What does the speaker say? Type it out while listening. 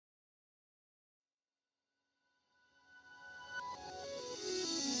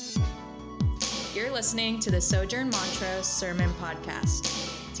You're listening to the Sojourn Montrose Sermon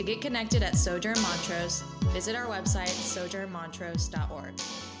Podcast. To get connected at Sojourn Montrose, visit our website, sojournmontrose.org.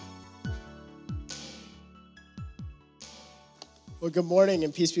 Well, good morning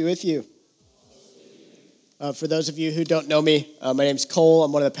and peace be with you. For those of you who don't know me, my name's Cole.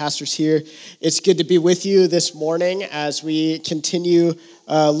 I'm one of the pastors here. It's good to be with you this morning as we continue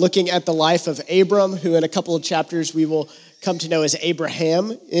looking at the life of Abram, who in a couple of chapters we will come to know as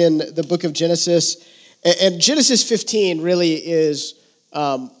Abraham in the book of Genesis. And Genesis 15 really is,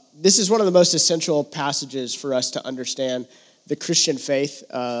 this is one of the most essential passages for us to understand the Christian faith,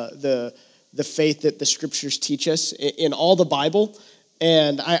 the faith that the scriptures teach us in all the Bible.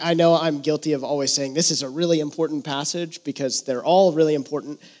 And I know I'm guilty of always saying this is a really important passage because they're all really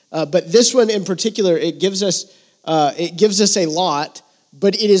important. But this one in particular, it gives us a lot,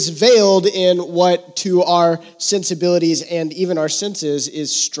 but it is veiled in what to our sensibilities and even our senses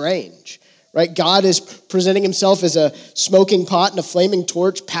is strange, right? God is presenting himself as a smoking pot and a flaming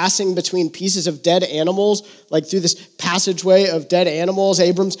torch passing between pieces of dead animals, like through this passageway of dead animals.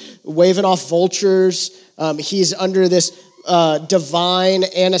 Abram's waving off vultures. He's under this divine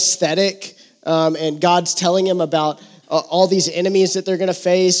anesthetic, and God's telling him about all these enemies that they're going to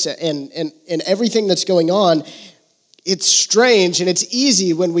face and everything that's going on. It's strange, and it's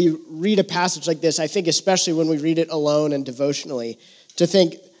easy when we read a passage like this, I think especially when we read it alone and devotionally, to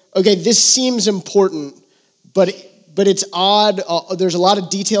think, okay, this seems important, but it's odd. There's a lot of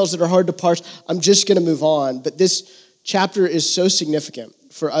details that are hard to parse. I'm just going to move on. But this chapter is so significant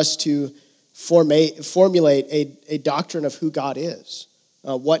for us to formulate a doctrine of who God is,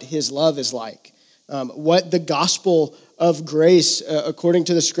 what his love is like, what the gospel of grace, according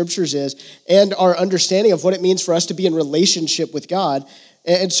to the scriptures is, and our understanding of what it means for us to be in relationship with God.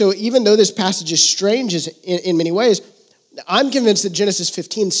 And so even though this passage is strange in many ways, I'm convinced that Genesis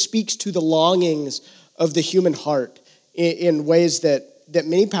 15 speaks to the longings of the human heart in ways that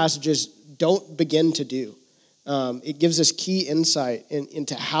many passages don't begin to do. It gives us key insight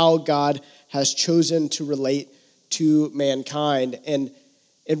into how God has chosen to relate to mankind. And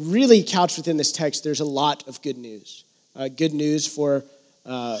really couched within this text, there's a lot of good news. Good news for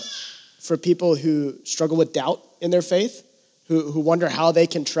people who struggle with doubt in their faith, who wonder how they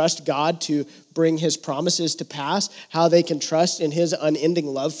can trust God to bring his promises to pass, how they can trust in his unending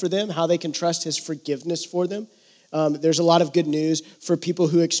love for them, how they can trust his forgiveness for them. There's a lot of good news for people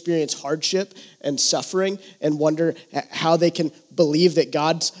who experience hardship and suffering and wonder how they can believe that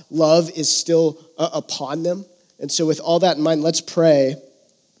God's love is still upon them. And so with all that in mind, let's pray,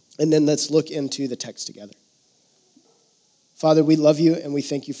 and then let's look into the text together. Father, we love you and we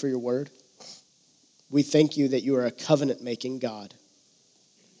thank you for your word. We thank you that you are a covenant-making God,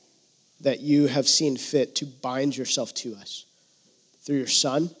 that you have seen fit to bind yourself to us through your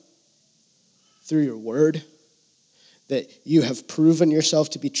Son, through your word, that you have proven yourself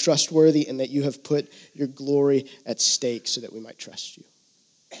to be trustworthy and that you have put your glory at stake so that we might trust you.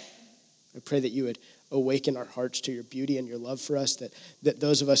 I pray that you would awaken our hearts to your beauty and your love for us, that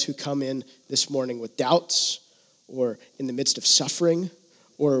those of us who come in this morning with doubts or in the midst of suffering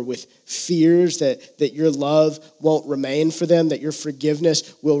or with fears that your love won't remain for them, that your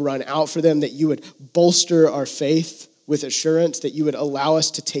forgiveness will run out for them, that you would bolster our faith with assurance, that you would allow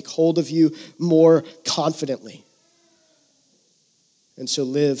us to take hold of you more confidently. And so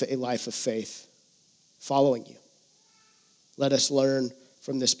live a life of faith, following you. Let us learn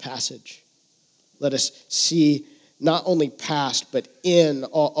from this passage. Let us see not only past, but in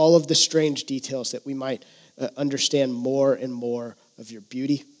all of the strange details that we might understand more and more of your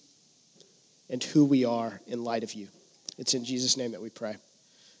beauty and who we are in light of you. It's in Jesus' name that we pray.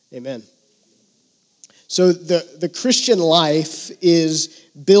 Amen. So the Christian life is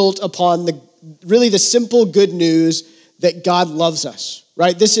built upon the simple good news that God loves us,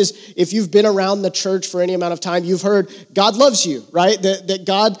 right? This is, if you've been around the church for any amount of time, you've heard God loves you, right? That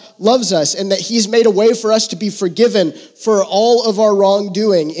God loves us and that he's made a way for us to be forgiven for all of our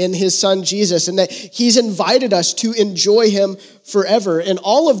wrongdoing in his son Jesus, and that he's invited us to enjoy him forever. And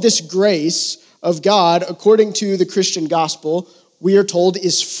all of this grace of God, according to the Christian gospel, we are told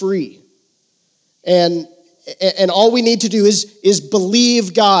is free. And all we need to do is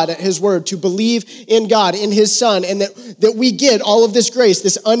believe God at his word, to believe in God, in his son, and that we get all of this grace,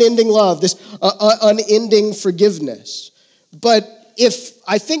 this unending love, this unending forgiveness. But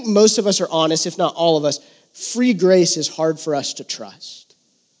I think most of us are honest, if not all of us, free grace is hard for us to trust,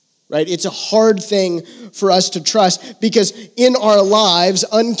 right? It's a hard thing for us to trust because in our lives,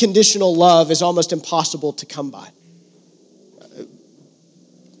 unconditional love is almost impossible to come by.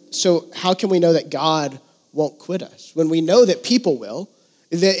 So how can we know that God won't quit us when we know that people will,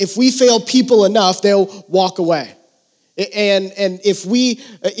 That if we fail people enough, they'll walk away. And if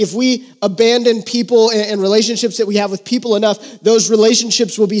we abandon people and relationships that we have with people enough, those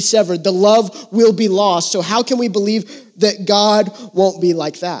relationships will be severed. The love will be lost. So how can we believe that God won't be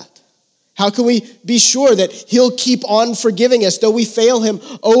like that? How can we be sure that he'll keep on forgiving us though we fail him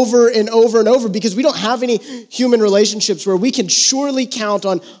over and over and over? Because we don't have any human relationships where we can surely count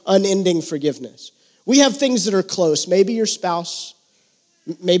on unending forgiveness. We have things that are close. Maybe your spouse,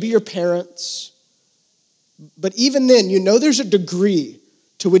 maybe your parents. But even then, there's a degree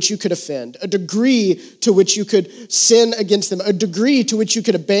to which you could offend, a degree to which you could sin against them, a degree to which you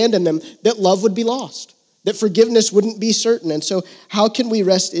could abandon them, that love would be lost, that forgiveness wouldn't be certain. And so how can we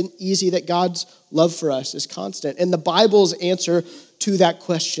rest easy that God's love for us is constant? And the Bible's answer to that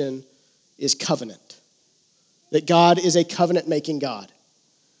question is covenant, that God is a covenant-making God.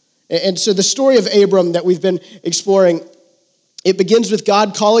 And so the story of Abram that we've been exploring, it begins with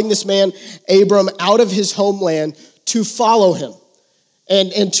God calling this man, Abram, out of his homeland to follow him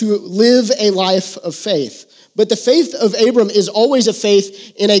and to live a life of faith. But the faith of Abram is always a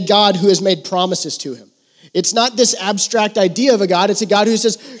faith in a God who has made promises to him. It's not this abstract idea of a God. It's a God who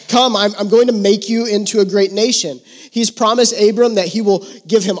says, come, I'm going to make you into a great nation. He's promised Abram that he will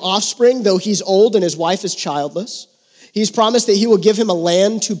give him offspring, though he's old and his wife is childless. He's promised that he will give him a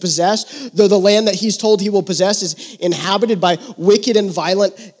land to possess, though the land that he's told he will possess is inhabited by wicked and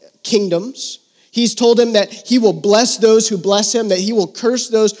violent kingdoms. He's told him that he will bless those who bless him, that he will curse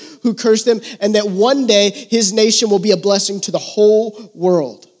those who curse them, and that one day his nation will be a blessing to the whole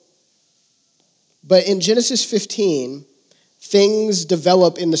world. But in Genesis 15, things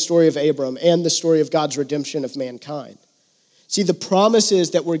develop in the story of Abram and the story of God's redemption of mankind. See, the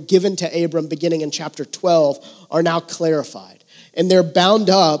promises that were given to Abram beginning in chapter 12 are now clarified. And they're bound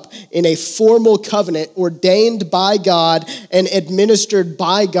up in a formal covenant ordained by God and administered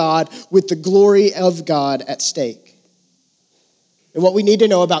by God with the glory of God at stake. And what we need to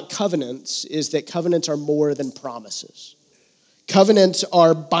know about covenants is that covenants are more than promises. Covenants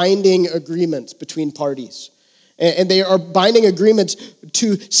are binding agreements between parties. And they are binding agreements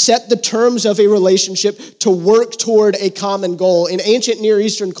to set the terms of a relationship to work toward a common goal. In ancient Near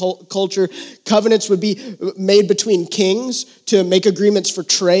Eastern culture, covenants would be made between kings to make agreements for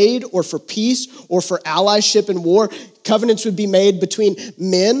trade or for peace or for allyship in war. Covenants would be made between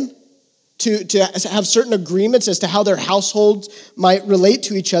men to have certain agreements as to how their households might relate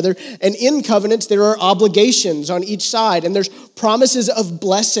to each other. And in covenants, there are obligations on each side, and there's promises of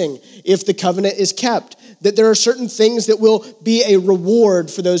blessing if the covenant is kept. That there are certain things that will be a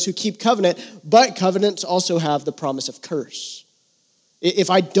reward for those who keep covenant, but covenants also have the promise of curse. If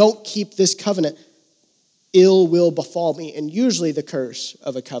I don't keep this covenant, ill will befall me, and usually the curse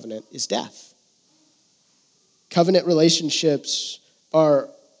of a covenant is death. Covenant relationships are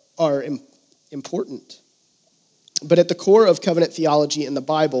important. But at the core of covenant theology in the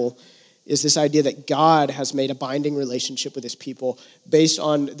Bible is this idea that God has made a binding relationship with his people based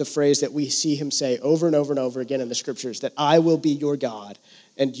on the phrase that we see him say over and over and over again in the scriptures, that I will be your God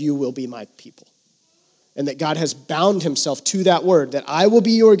and you will be my people. And that God has bound himself to that word, that I will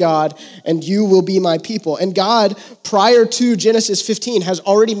be your God and you will be my people. And God, prior to Genesis 15, has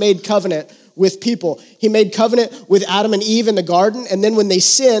already made covenant with people. He made covenant with Adam and Eve in the garden, and then when they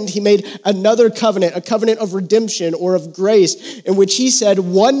sinned, he made another covenant, a covenant of redemption or of grace, in which he said,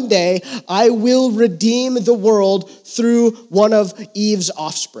 one day I will redeem the world through one of Eve's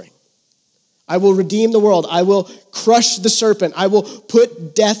offspring. I will redeem the world. I will crush the serpent. I will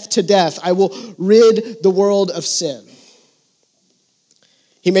put death to death. I will rid the world of sin.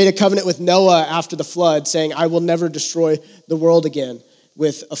 He made a covenant with Noah after the flood, saying, I will never destroy the world again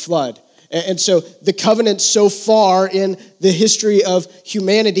with a flood. And so the covenants so far in the history of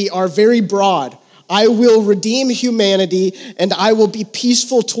humanity are very broad. I will redeem humanity and I will be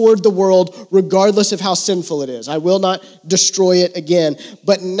peaceful toward the world regardless of how sinful it is. I will not destroy it again.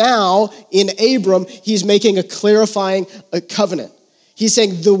 But now in Abram, he's making a clarifying covenant. He's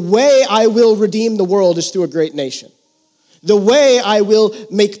saying the way I will redeem the world is through a great nation. The way I will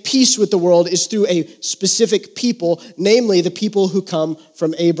make peace with the world is through a specific people, namely the people who come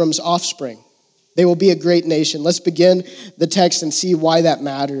from Abram's offspring. They will be a great nation. Let's begin the text and see why that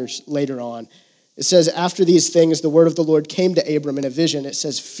matters later on. It says, after these things, the word of the Lord came to Abram in a vision. It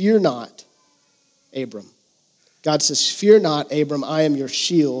says, fear not, Abram. God says, fear not, Abram, I am your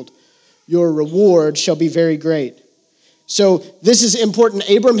shield. Your reward shall be very great. So this is important.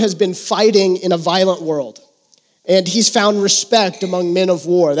 Abram has been fighting in a violent world. And he's found respect among men of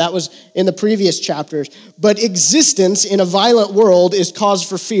war. That was in the previous chapters. But existence in a violent world is cause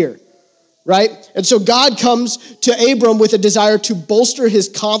for fear. right? And so God comes to Abram with a desire to bolster his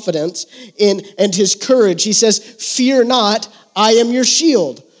confidence and his courage. He says, "Fear not, I am your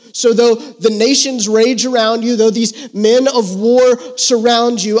shield." So though the nations rage around you, though these men of war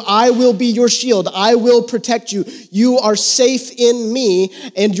surround you, I will be your shield. I will protect you. You are safe in me,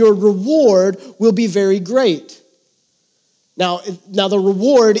 and your reward will be very great. Now the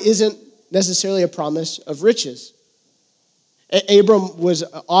reward isn't necessarily a promise of riches. Abram was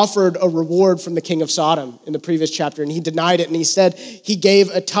offered a reward from the king of Sodom in the previous chapter, and he denied it, and he said he gave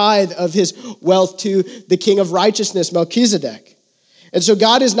a tithe of his wealth to the king of righteousness, Melchizedek. And so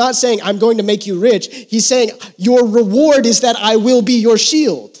God is not saying, "I'm going to make you rich." He's saying, your reward is that I will be your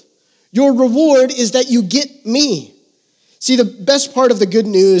shield. Your reward is that you get me. See, the best part of the good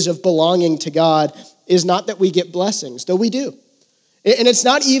news of belonging to God is not that we get blessings, though we do. And it's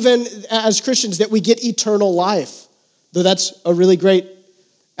not even as Christians that we get eternal life, though that's a really great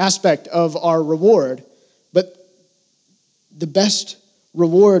aspect of our reward. But the best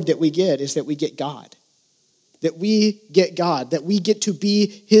reward that we get is that we get God. That we get God, that we get to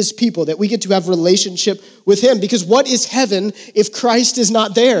be his people, that we get to have relationship with him. Because what is heaven if Christ is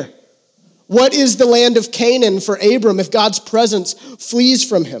not there? What is the land of Canaan for Abram if God's presence flees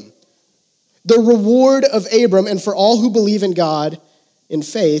from him? The reward of Abram and for all who believe in God in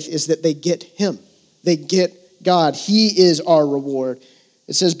faith is that they get him. They get God. He is our reward.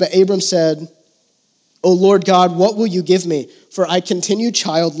 It says, "But Abram said, 'O Lord God, what will you give me? For I continue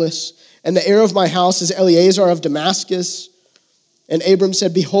childless, and the heir of my house is Eleazar of Damascus.' And Abram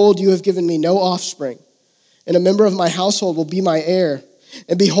said, 'Behold, you have given me no offspring, and a member of my household will be my heir.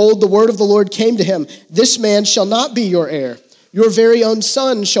 And behold, the word of the Lord came to him, This man shall not be your heir. Your very own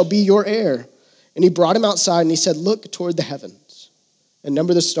son shall be your heir.' And he brought him outside, and he said, 'Look toward the heavens, and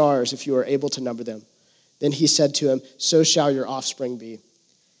number the stars, if you are able to number them.' Then he said to him, 'So shall your offspring be.'"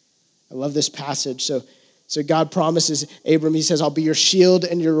 I love this passage. So God promises Abram, he says, "I'll be your shield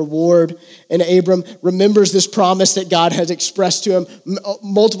and your reward." And Abram remembers this promise that God had expressed to him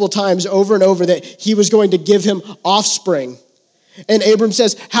multiple times over and over, that he was going to give him offspring. And Abram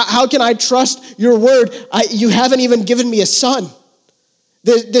says, how can I trust your word? You haven't even given me a son.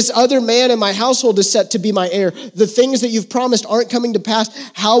 This other man in my household is set to be my heir. The things that you've promised aren't coming to pass.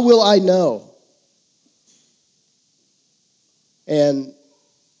 How will I know?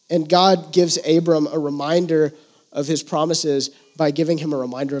 And God gives Abram a reminder of his promises by giving him a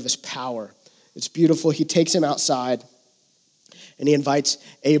reminder of his power. It's beautiful. He takes him outside, and he invites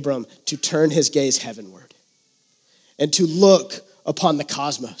Abram to turn his gaze heavenward and to look upon the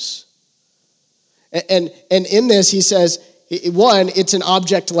cosmos. And in this, he says, one, it's an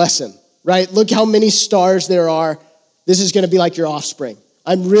object lesson, right? Look how many stars there are. This is going to be like your offspring.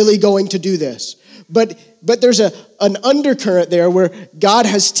 I'm really going to do this. But there's an undercurrent there where God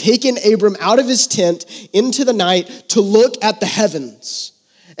has taken Abram out of his tent into the night to look at the heavens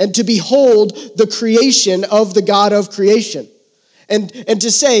and to behold the creation of the God of creation. And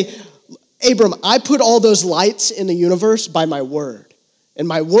to say, Abram, I put all those lights in the universe by my word. And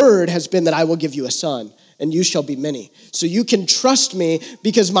my word has been that I will give you a son, and you shall be many. So you can trust me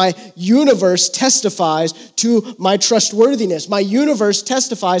because my universe testifies to my trustworthiness. My universe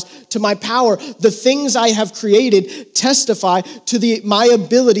testifies to my power. The things I have created testify to my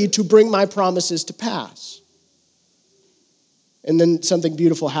ability to bring my promises to pass. And then something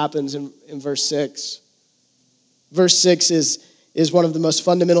beautiful happens in verse 6. Verse 6 is one of the most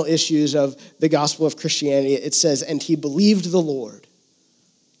fundamental issues of the gospel of Christianity. It says, "And he believed the Lord,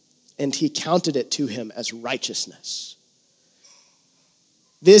 and he counted it to him as righteousness."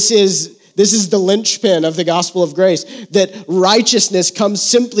 This is the linchpin of the gospel of grace, that righteousness comes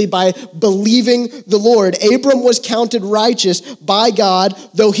simply by believing the Lord. Abram was counted righteous by God,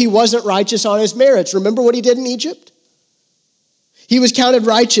 though he wasn't righteous on his merits. Remember what he did in Egypt? He was counted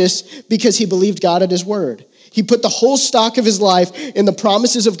righteous because he believed God at his word. He put the whole stock of his life in the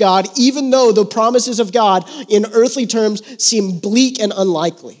promises of God, even though the promises of God in earthly terms seem bleak and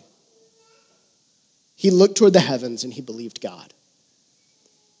unlikely. He looked toward the heavens and he believed God.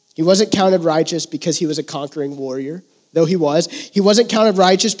 He wasn't counted righteous because he was a conquering warrior, though he was. He wasn't counted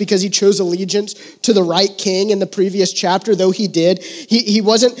righteous because he chose allegiance to the right king in the previous chapter, though he did. He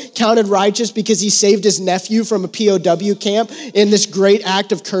wasn't counted righteous because he saved his nephew from a POW camp in this great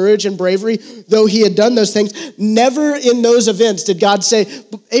act of courage and bravery, though he had done those things. Never in those events did God say,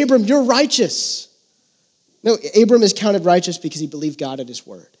 "Abram, you're righteous." No, Abram is counted righteous because he believed God at his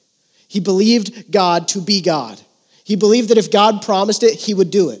word. He believed God to be God. He believed that if God promised it, he would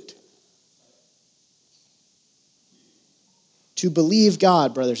do it. To believe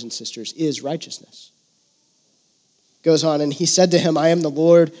God, brothers and sisters, is righteousness. Goes on, and he said to him, "I am the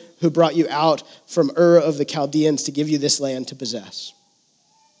Lord who brought you out from Ur of the Chaldeans to give you this land to possess.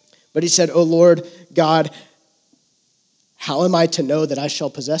 But he said, O Lord God, how am I to know that I shall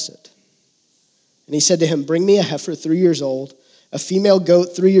possess it? And he said to him, bring me a heifer 3 years old, a female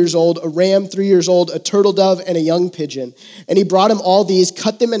goat 3 years old, a ram 3 years old, a turtle dove, and a young pigeon. And he brought him all these,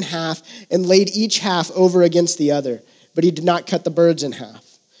 cut them in half, and laid each half over against the other. But he did not cut the birds in half.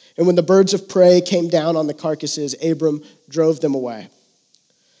 And when the birds of prey came down on the carcasses, Abram drove them away.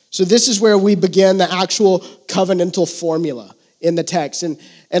 So this is where we begin the actual covenantal formula in the text. And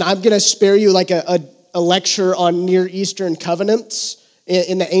I'm going to spare you like a lecture on Near Eastern covenants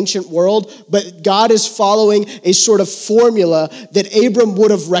in the ancient world, but God is following a sort of formula that Abram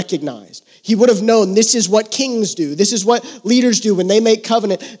would have recognized. He would have known this is what kings do. This is what leaders do when they make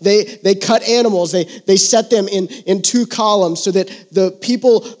covenant. They cut animals. They set them in two columns so that the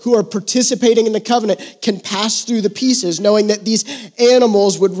people who are participating in the covenant can pass through the pieces, knowing that these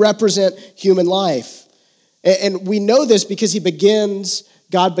animals would represent human life. And we know this because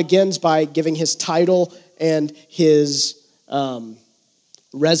God begins by giving his title and his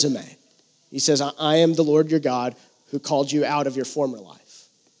resume. He says, I am the Lord your God who called you out of your former life,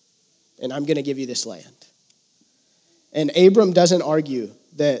 and I'm going to give you this land. And Abram doesn't argue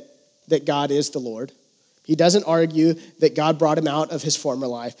that God is the Lord. He doesn't argue that God brought him out of his former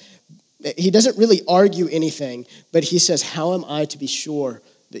life. He doesn't really argue anything, but he says, how am I to be sure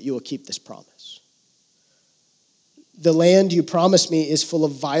that you will keep this promise? The land you promised me is full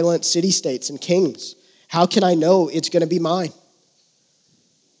of violent city-states and kings. How can I know it's going to be mine?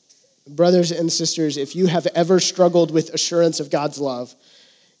 Brothers and sisters, if you have ever struggled with assurance of God's love,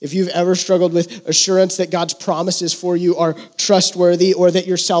 if you've ever struggled with assurance that God's promises for you are trustworthy or that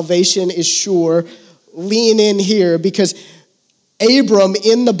your salvation is sure, lean in here because Abram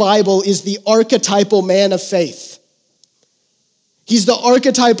in the Bible is the archetypal man of faith. He's the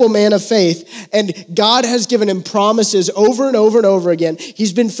archetypal man of faith, and God has given him promises over and over and over again.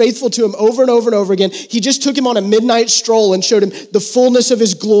 He's been faithful to him over and over and over again. He just took him on a midnight stroll and showed him the fullness of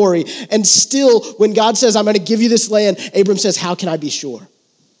his glory. And still, when God says, I'm going to give you this land, Abram says, how can I be sure?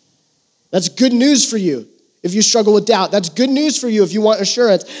 That's good news for you if you struggle with doubt. That's good news for you if you want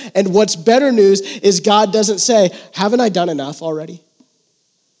assurance. And what's better news is God doesn't say, haven't I done enough already?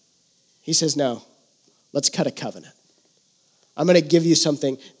 He says, no, let's cut a covenant. I'm going to give you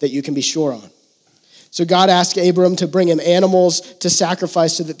something that you can be sure on. So God asked Abram to bring him animals to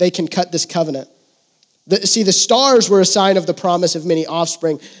sacrifice so that they can cut this covenant. The stars were a sign of the promise of many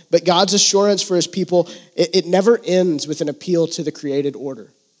offspring, but God's assurance for his people, it never ends with an appeal to the created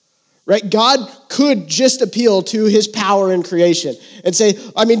order. Right? God could just appeal to his power in creation and say,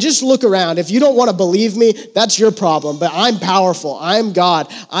 just look around. If you don't want to believe me, that's your problem, but I'm powerful. I'm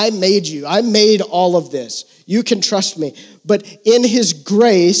God. I made you. I made all of this. You can trust me. But in his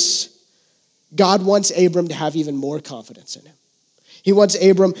grace, God wants Abram to have even more confidence in him. He wants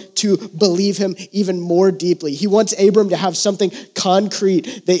Abram to believe him even more deeply. He wants Abram to have something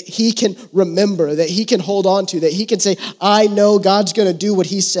concrete that he can remember, that he can hold on to, that he can say, I know God's going to do what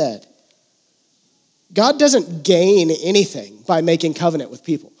he said. God doesn't gain anything by making covenant with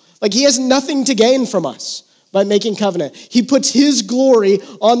people. Like he has nothing to gain from us by making covenant. He puts his glory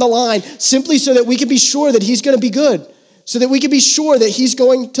on the line simply so that we can be sure that he's going to be good, so that we can be sure that he's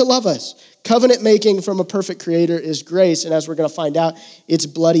going to love us. Covenant making from a perfect creator is grace, and as we're going to find out, it's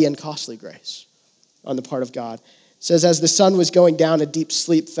bloody and costly grace on the part of God. It says, as the sun was going down, a deep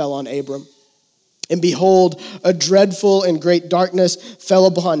sleep fell on Abram. And behold, a dreadful and great darkness fell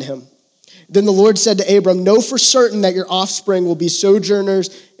upon him. Then the Lord said to Abram, know for certain that your offspring will be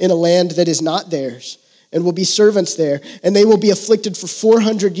sojourners in a land that is not theirs, and will be servants there, and they will be afflicted for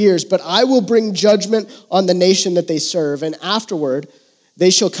 400 years, but I will bring judgment on the nation that they serve, and afterward they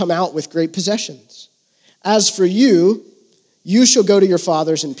shall come out with great possessions. As for you, you shall go to your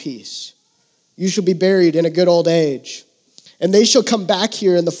fathers in peace. You shall be buried in a good old age. And they shall come back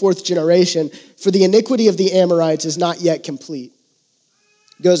here in the 4th generation, for the iniquity of the Amorites is not yet complete.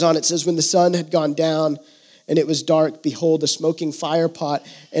 It goes on, it says, when the sun had gone down and it was dark, behold, a smoking fire pot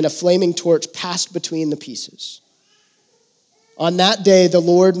and a flaming torch passed between the pieces. On that day, the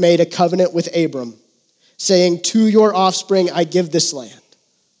Lord made a covenant with Abram, saying, to your offspring, I give this land.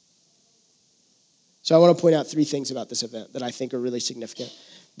 So I want to point out 3 things about this event that I think are really significant.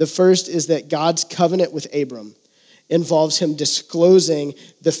 The first is that God's covenant with Abram involves him disclosing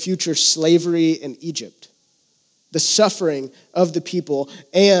the future slavery in Egypt, the suffering of the people,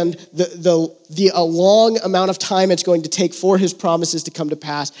 and the long amount of time it's going to take for his promises to come to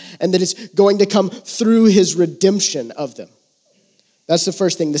pass, and that it's going to come through his redemption of them. That's the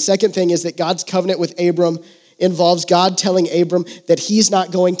first thing. The second thing is that God's covenant with Abram involves God telling Abram that he's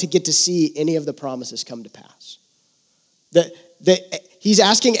not going to get to see any of the promises come to pass. That he's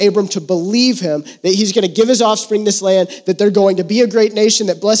asking Abram to believe him, that he's going to give his offspring this land, that they're going to be a great nation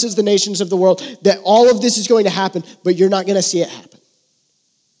that blesses the nations of the world, that all of this is going to happen, but you're not going to see it happen.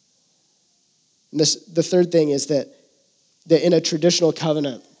 And the third thing is that in a traditional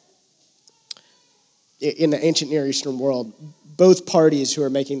covenant, in the ancient Near Eastern world, both parties who are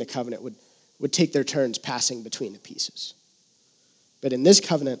making the covenant would take their turns passing between the pieces. But in this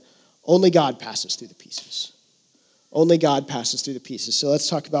covenant, only God passes through the pieces. Only God passes through the pieces. So let's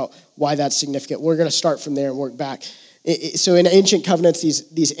talk about why that's significant. We're going to start from there and work back. So in ancient covenants,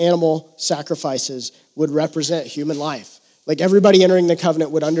 these animal sacrifices would represent human life. Like everybody entering the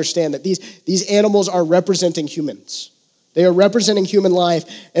covenant would understand that these animals are representing humans. They are representing human life.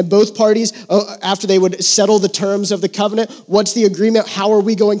 And both parties, after they would settle the terms of the covenant, what's the agreement? How are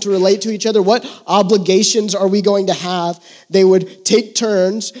we going to relate to each other? What obligations are we going to have? They would take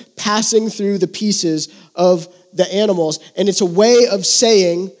turns passing through the pieces of the animals. And it's a way of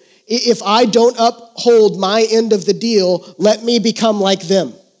saying, if I don't uphold my end of the deal, let me become like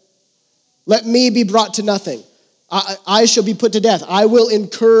them. Let me be brought to nothing. I shall be put to death. I will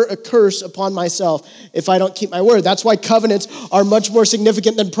incur a curse upon myself if I don't keep my word. That's why covenants are much more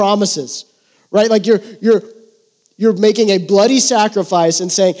significant than promises, right? Like you're making a bloody sacrifice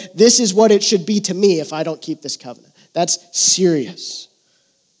and saying, this is what it should be to me if I don't keep this covenant. That's serious.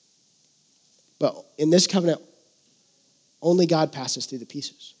 But in this covenant, only God passes through the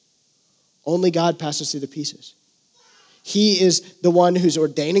pieces. Only God passes through the pieces. He is the one who's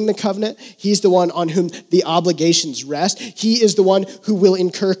ordaining the covenant. He's the one on whom the obligations rest. He is the one who will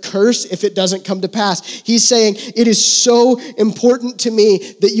incur curse if it doesn't come to pass. He's saying, it is so important to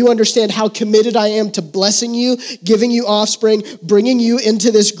me that you understand how committed I am to blessing you, giving you offspring, bringing you into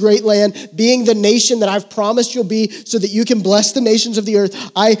this great land, being the nation that I've promised you'll be so that you can bless the nations of the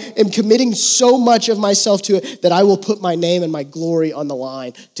earth. I am committing so much of myself to it that I will put my name and my glory on the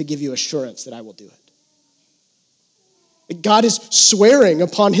line to give you assurance that I will do it. God is swearing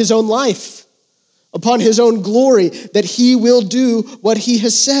upon his own life, upon his own glory, that he will do what he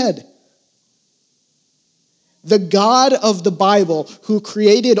has said. The God of the Bible, who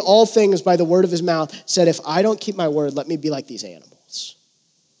created all things by the word of his mouth, said, if I don't keep my word, let me be like these animals.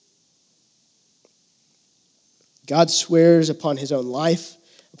 God swears upon his own life,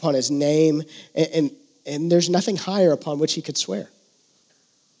 upon his name, and there's nothing higher upon which he could swear.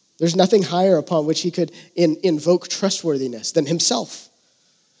 There's nothing higher upon which he could invoke trustworthiness than himself.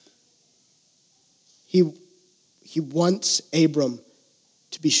 He wants Abram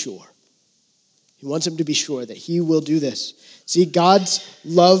to be sure. He wants him to be sure that he will do this. See, God's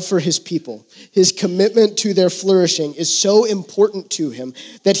love for his people, his commitment to their flourishing is so important to him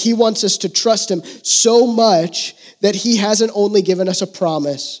that he wants us to trust him so much that he hasn't only given us a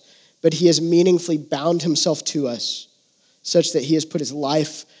promise, but he has meaningfully bound himself to us such that he has put his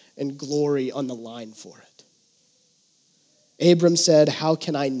life and glory on the line for it. Abram said, how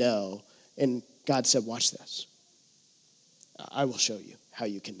can I know? And God said, watch this. I will show you how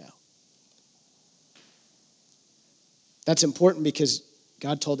you can know. That's important because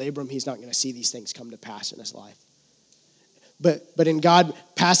God told Abram he's not going to see these things come to pass in his life. But in God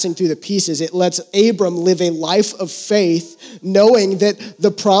passing through the pieces, it lets Abram live a life of faith, knowing that the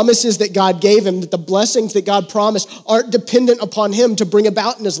promises that God gave him, that the blessings that God promised aren't dependent upon him to bring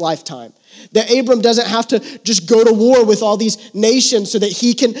about in his lifetime. That Abram doesn't have to just go to war with all these nations so that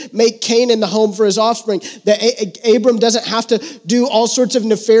he can make Canaan the home for his offspring. That Abram doesn't have to do all sorts of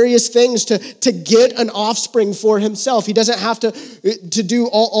nefarious things to get an offspring for himself. He doesn't have to do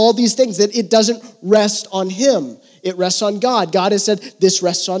all these things. That it doesn't rest on him. It rests on God. God has said, this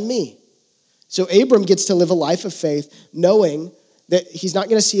rests on me. So Abram gets to live a life of faith, knowing that he's not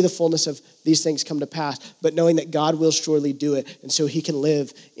going to see the fullness of these things come to pass, but knowing that God will surely do it. And so he can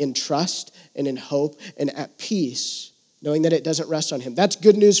live in trust and in hope and at peace, knowing that it doesn't rest on him. That's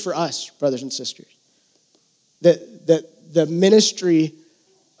good news for us, brothers and sisters. That the ministry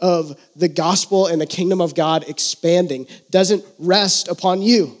of the gospel and the kingdom of God expanding doesn't rest upon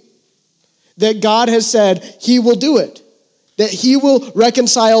you. That God has said he will do it. That he will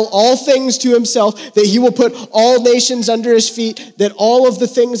reconcile all things to himself. That he will put all nations under his feet. That all of the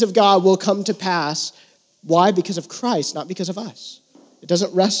things of God will come to pass. Why? Because of Christ, not because of us. It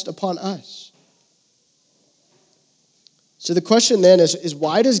doesn't rest upon us. So the question then is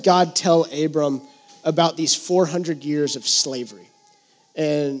why does God tell Abram about these 400 years of slavery?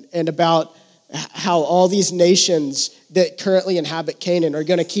 And about how all these nations that currently inhabit Canaan are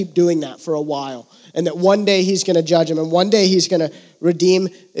going to keep doing that for a while, and that one day he's going to judge them, and one day he's going to redeem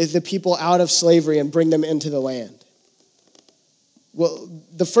the people out of slavery and bring them into the land. Well,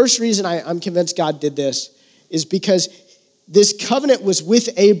 the first reason I'm convinced God did this is because this covenant was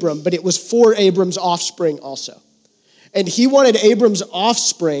with Abram, but it was for Abram's offspring also. And he wanted Abram's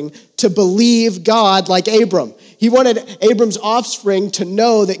offspring to believe God like Abram. He wanted Abram's offspring to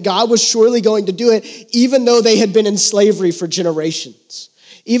know that God was surely going to do it, even though they had been in slavery for generations.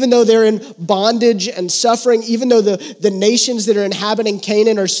 Even though they're in bondage and suffering, even though the nations that are inhabiting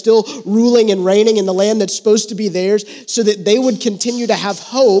Canaan are still ruling and reigning in the land that's supposed to be theirs, so that they would continue to have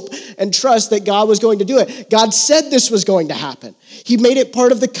hope and trust that God was going to do it. God said this was going to happen. He made it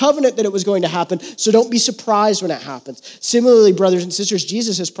part of the covenant that it was going to happen, so don't be surprised when it happens. Similarly, brothers and sisters,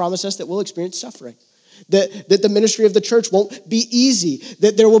 Jesus has promised us that we'll experience suffering. That the ministry of the church won't be easy,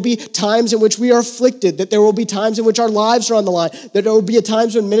 that there will be times in which we are afflicted, that there will be times in which our lives are on the line, that there will be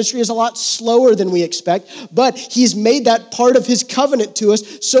times when ministry is a lot slower than we expect, but he's made that part of his covenant to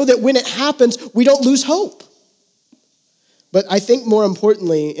us so that when it happens, we don't lose hope. But I think more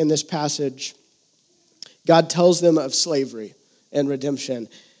importantly in this passage, God tells them of slavery and redemption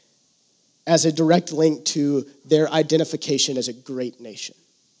as a direct link to their identification as a great nation.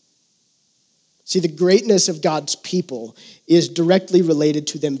 See, the greatness of God's people is directly related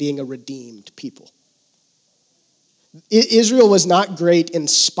to them being a redeemed people. Israel was not great in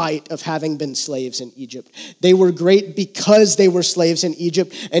spite of having been slaves in Egypt. They were great because they were slaves in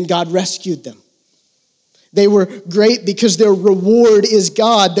Egypt and God rescued them. They were great because their reward is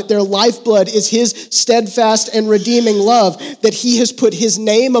God, that their lifeblood is his steadfast and redeeming love, that he has put his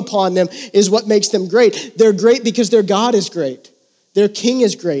name upon them is what makes them great. They're great because their God is great. Their king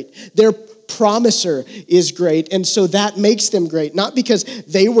is great. Their promiser is great, and so that makes them great, not because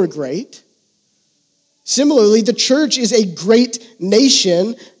they were great. Similarly, the church is a great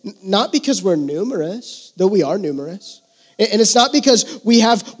nation, not because we're numerous, though we are numerous. And it's not because we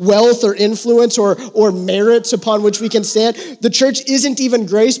have wealth or influence or merits upon which we can stand. The church isn't even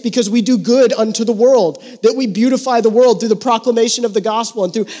grace because we do good unto the world, that we beautify the world through the proclamation of the gospel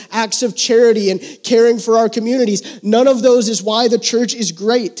and through acts of charity and caring for our communities. None of those is why the church is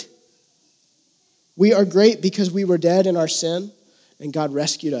great. We are great because we were dead in our sin, and God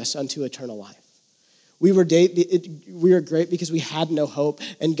rescued us unto eternal life. We are great because we had no hope,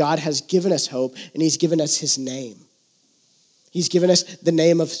 and God has given us hope, and he's given us his name. He's given us the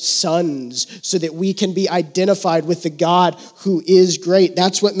name of sons so that we can be identified with the God who is great.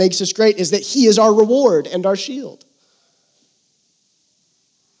 That's what makes us great, is that he is our reward and our shield.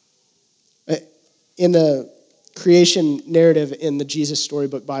 In the creation narrative in the Jesus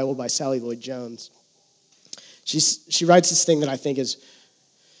Storybook Bible by Sally Lloyd-Jones, she writes this thing that I think is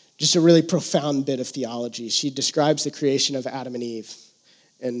just a really profound bit of theology. She describes the creation of Adam and Eve,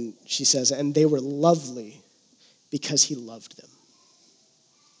 and she says, and they were lovely because he loved them.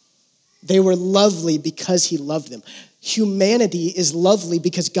 They were lovely because he loved them. Humanity is lovely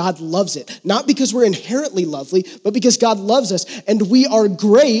because God loves it. Not because we're inherently lovely, but because God loves us. And we are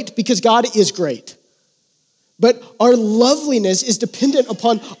great because God is great. But our loveliness is dependent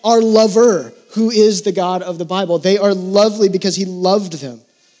upon our lover, who is the God of the Bible. They are lovely because he loved them.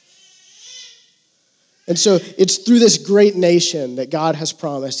 And so it's through this great nation that God has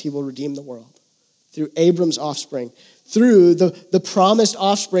promised he will redeem the world. Through Abram's offspring, through the promised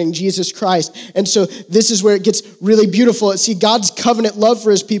offspring, Jesus Christ. And so this is where it gets really beautiful. See, God's covenant love for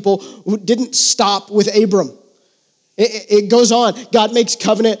his people didn't stop with Abram. It goes on. God makes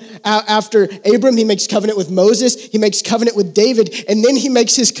covenant after Abram. He makes covenant with Moses. He makes covenant with David. And then he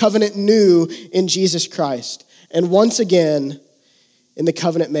makes his covenant new in Jesus Christ. And once again, in the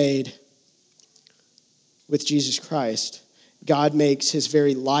covenant made with Jesus Christ, God makes his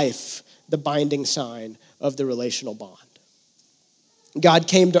very life the binding sign of the relational bond. God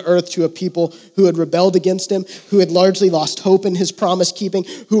came to earth to a people who had rebelled against him, who had largely lost hope in his promise keeping,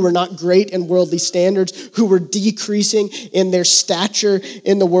 who were not great in worldly standards, who were decreasing in their stature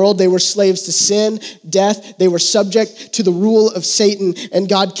in the world. They were slaves to sin, death. They were subject to the rule of Satan, and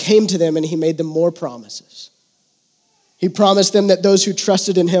God came to them and he made them more promises. He promised them that those who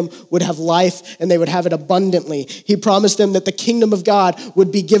trusted in him would have life and they would have it abundantly. He promised them that the kingdom of God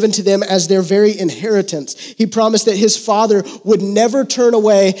would be given to them as their very inheritance. He promised that his Father would never turn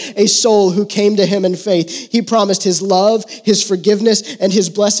away a soul who came to him in faith. He promised his love, his forgiveness, and his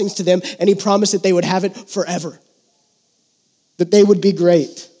blessings to them, and he promised that they would have it forever, that they would be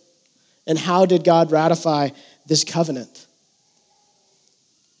great. And how did God ratify this covenant?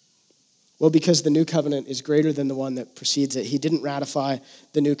 Well, because the new covenant is greater than the one that precedes it. He didn't ratify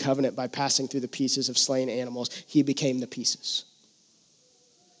the new covenant by passing through the pieces of slain animals. He became the pieces.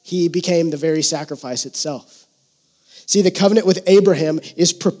 He became the very sacrifice itself. See, the covenant with Abraham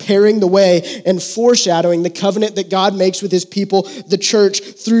is preparing the way and foreshadowing the covenant that God makes with his people, the church,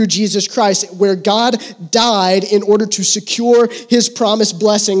 through Jesus Christ, where God died in order to secure his promised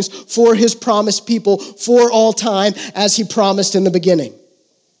blessings for his promised people for all time, as he promised in the beginning.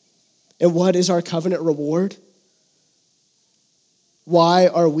 And what is our covenant reward? Why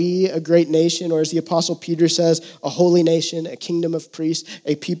are we a great nation, or as the Apostle Peter says, a holy nation, a kingdom of priests,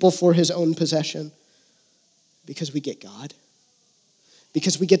 a people for his own possession? Because we get God.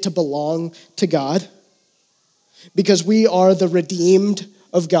 Because we get to belong to God. Because we are the redeemed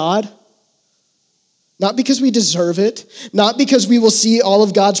of God. Not because we deserve it. Not because we will see all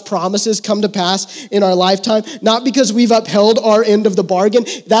of God's promises come to pass in our lifetime. Not because we've upheld our end of the bargain.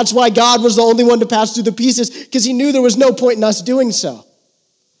 That's why God was the only one to pass through the pieces, because he knew there was no point in us doing so.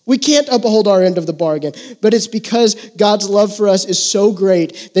 We can't uphold our end of the bargain, but it's because God's love for us is so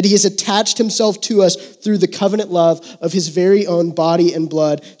great that he has attached himself to us through the covenant love of his very own body and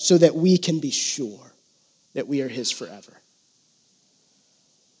blood so that we can be sure that we are his forever.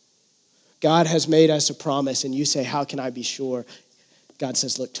 God has made us a promise, and you say, how can I be sure? God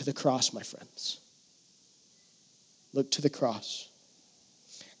says, look to the cross, my friends. Look to the cross.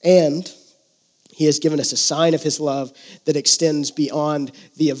 And he has given us a sign of his love that extends beyond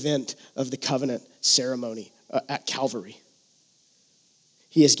the event of the covenant ceremony at Calvary.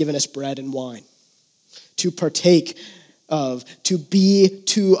 He has given us bread and wine to partake of, to be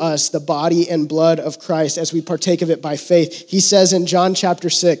to us the body and blood of Christ as we partake of it by faith. He says in John chapter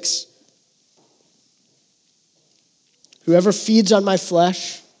 6, whoever feeds on my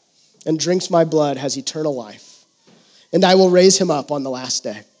flesh and drinks my blood has eternal life, and I will raise him up on the last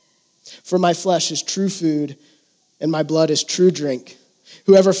day. For my flesh is true food, and my blood is true drink.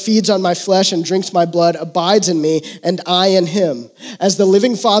 Whoever feeds on my flesh and drinks my blood abides in me, and I in him. As the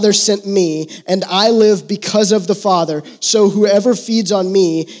living Father sent me, and I live because of the Father, so whoever feeds on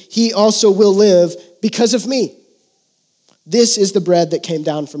me, he also will live because of me. This is the bread that came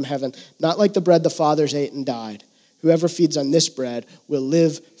down from heaven, not like the bread the fathers ate and died. Whoever feeds on this bread will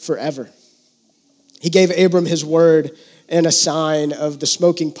live forever. He gave Abram his word and a sign of the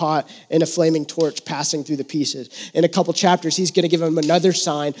smoking pot and a flaming torch passing through the pieces. In a couple chapters, he's going to give him another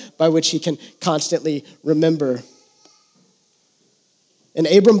sign by which he can constantly remember. And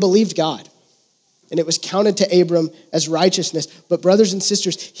Abram believed God, and it was counted to Abram as righteousness. But brothers and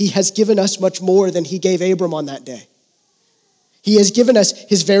sisters, he has given us much more than he gave Abram on that day. He has given us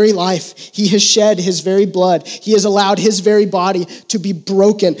his very life. He has shed his very blood. He has allowed his very body to be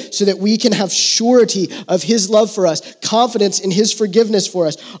broken so that we can have surety of his love for us, confidence in his forgiveness for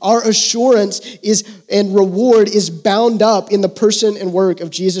us. Our assurance is and reward is bound up in the person and work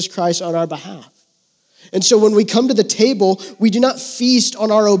of Jesus Christ on our behalf. And so when we come to the table, we do not feast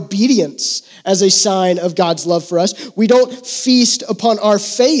on our obedience as a sign of God's love for us. We don't feast upon our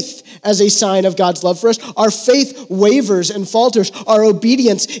faith as a sign of God's love for us. Our faith wavers and falters. Our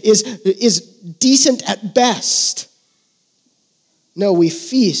obedience is decent at best. No, we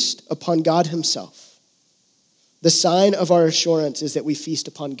feast upon God himself. The sign of our assurance is that we feast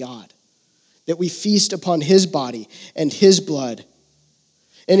upon God, that we feast upon his body and his blood.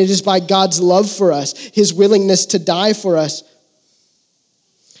 And it is by God's love for us, his willingness to die for us,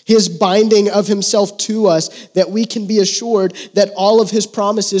 his binding of himself to us, that we can be assured that all of his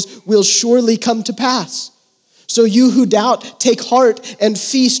promises will surely come to pass. So you who doubt, take heart and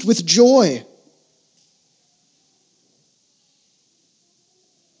feast with joy.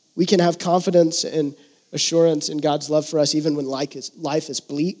 We can have confidence and assurance in God's love for us even when life is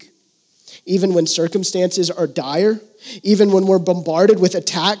bleak, even when circumstances are dire, even when we're bombarded with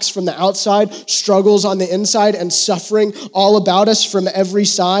attacks from the outside, struggles on the inside, and suffering all about us from every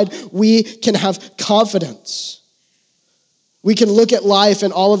side. We can have confidence. We can look at life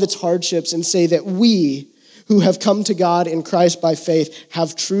and all of its hardships and say that we who have come to God in Christ by faith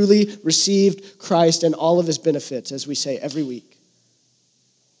have truly received Christ and all of his benefits, as we say every week.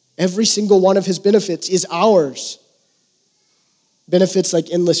 Every single one of his benefits is ours. Benefits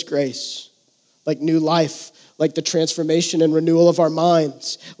like endless grace, like new life, like the transformation and renewal of our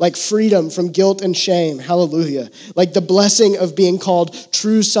minds, like freedom from guilt and shame, hallelujah, like the blessing of being called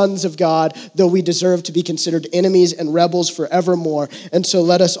true sons of God, though we deserve to be considered enemies and rebels forevermore. And so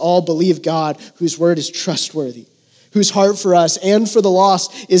let us all believe God, whose word is trustworthy, whose heart for us and for the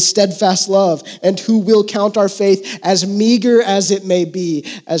lost is steadfast love, and who will count our faith, as meager as it may be,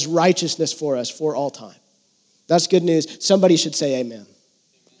 as righteousness for us for all time. That's good news. Somebody should say amen.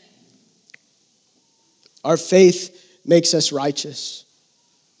 Our faith makes us righteous,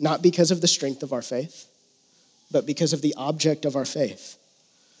 not because of the strength of our faith, but because of the object of our faith.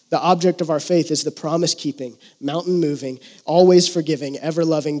 The object of our faith is the promise-keeping, mountain-moving, always forgiving,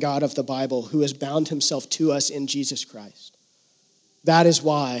 ever-loving God of the Bible who has bound himself to us in Jesus Christ. That is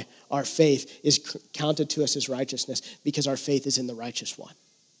why our faith is counted to us as righteousness, because our faith is in the righteous one.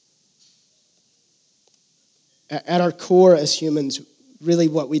 At our core as humans, really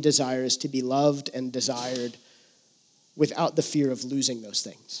what we desire is to be loved and desired without the fear of losing those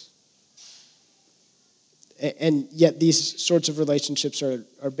things. And yet these sorts of relationships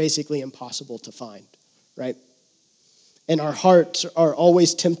are basically impossible to find, right? And our hearts are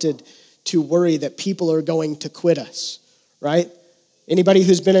always tempted to worry that people are going to quit us, right? Anybody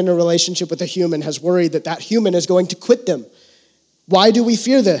who's been in a relationship with a human has worried that that human is going to quit them. Why do we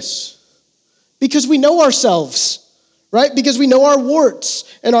fear this? Because we know ourselves, right? Because we know our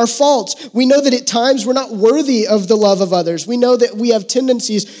warts and our faults. We know that at times we're not worthy of the love of others. We know that we have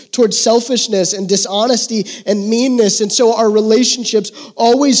tendencies towards selfishness and dishonesty and meanness, and so our relationships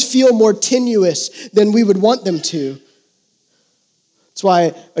always feel more tenuous than we would want them to. That's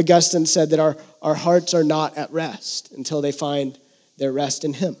why Augustine said that our hearts are not at rest until they find their rest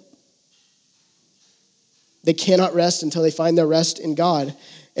in him. They cannot rest until they find their rest in God.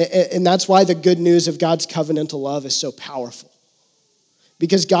 And that's why the good news of God's covenantal love is so powerful.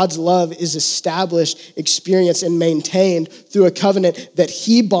 Because God's love is established, experienced, and maintained through a covenant that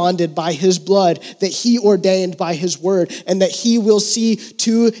he bonded by his blood, that he ordained by his word, and that he will see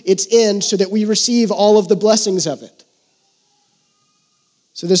to its end so that we receive all of the blessings of it.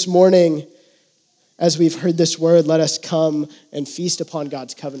 So this morning, as we've heard this word, let us come and feast upon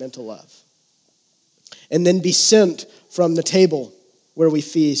God's covenantal love. And then be sent from the table where we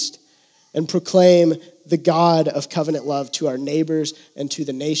feast and proclaim the God of covenant love to our neighbors and to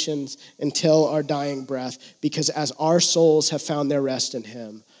the nations until our dying breath, because as our souls have found their rest in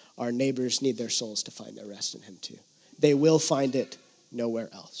him, our neighbors need their souls to find their rest in him too. They will find it nowhere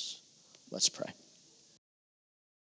else. Let's pray.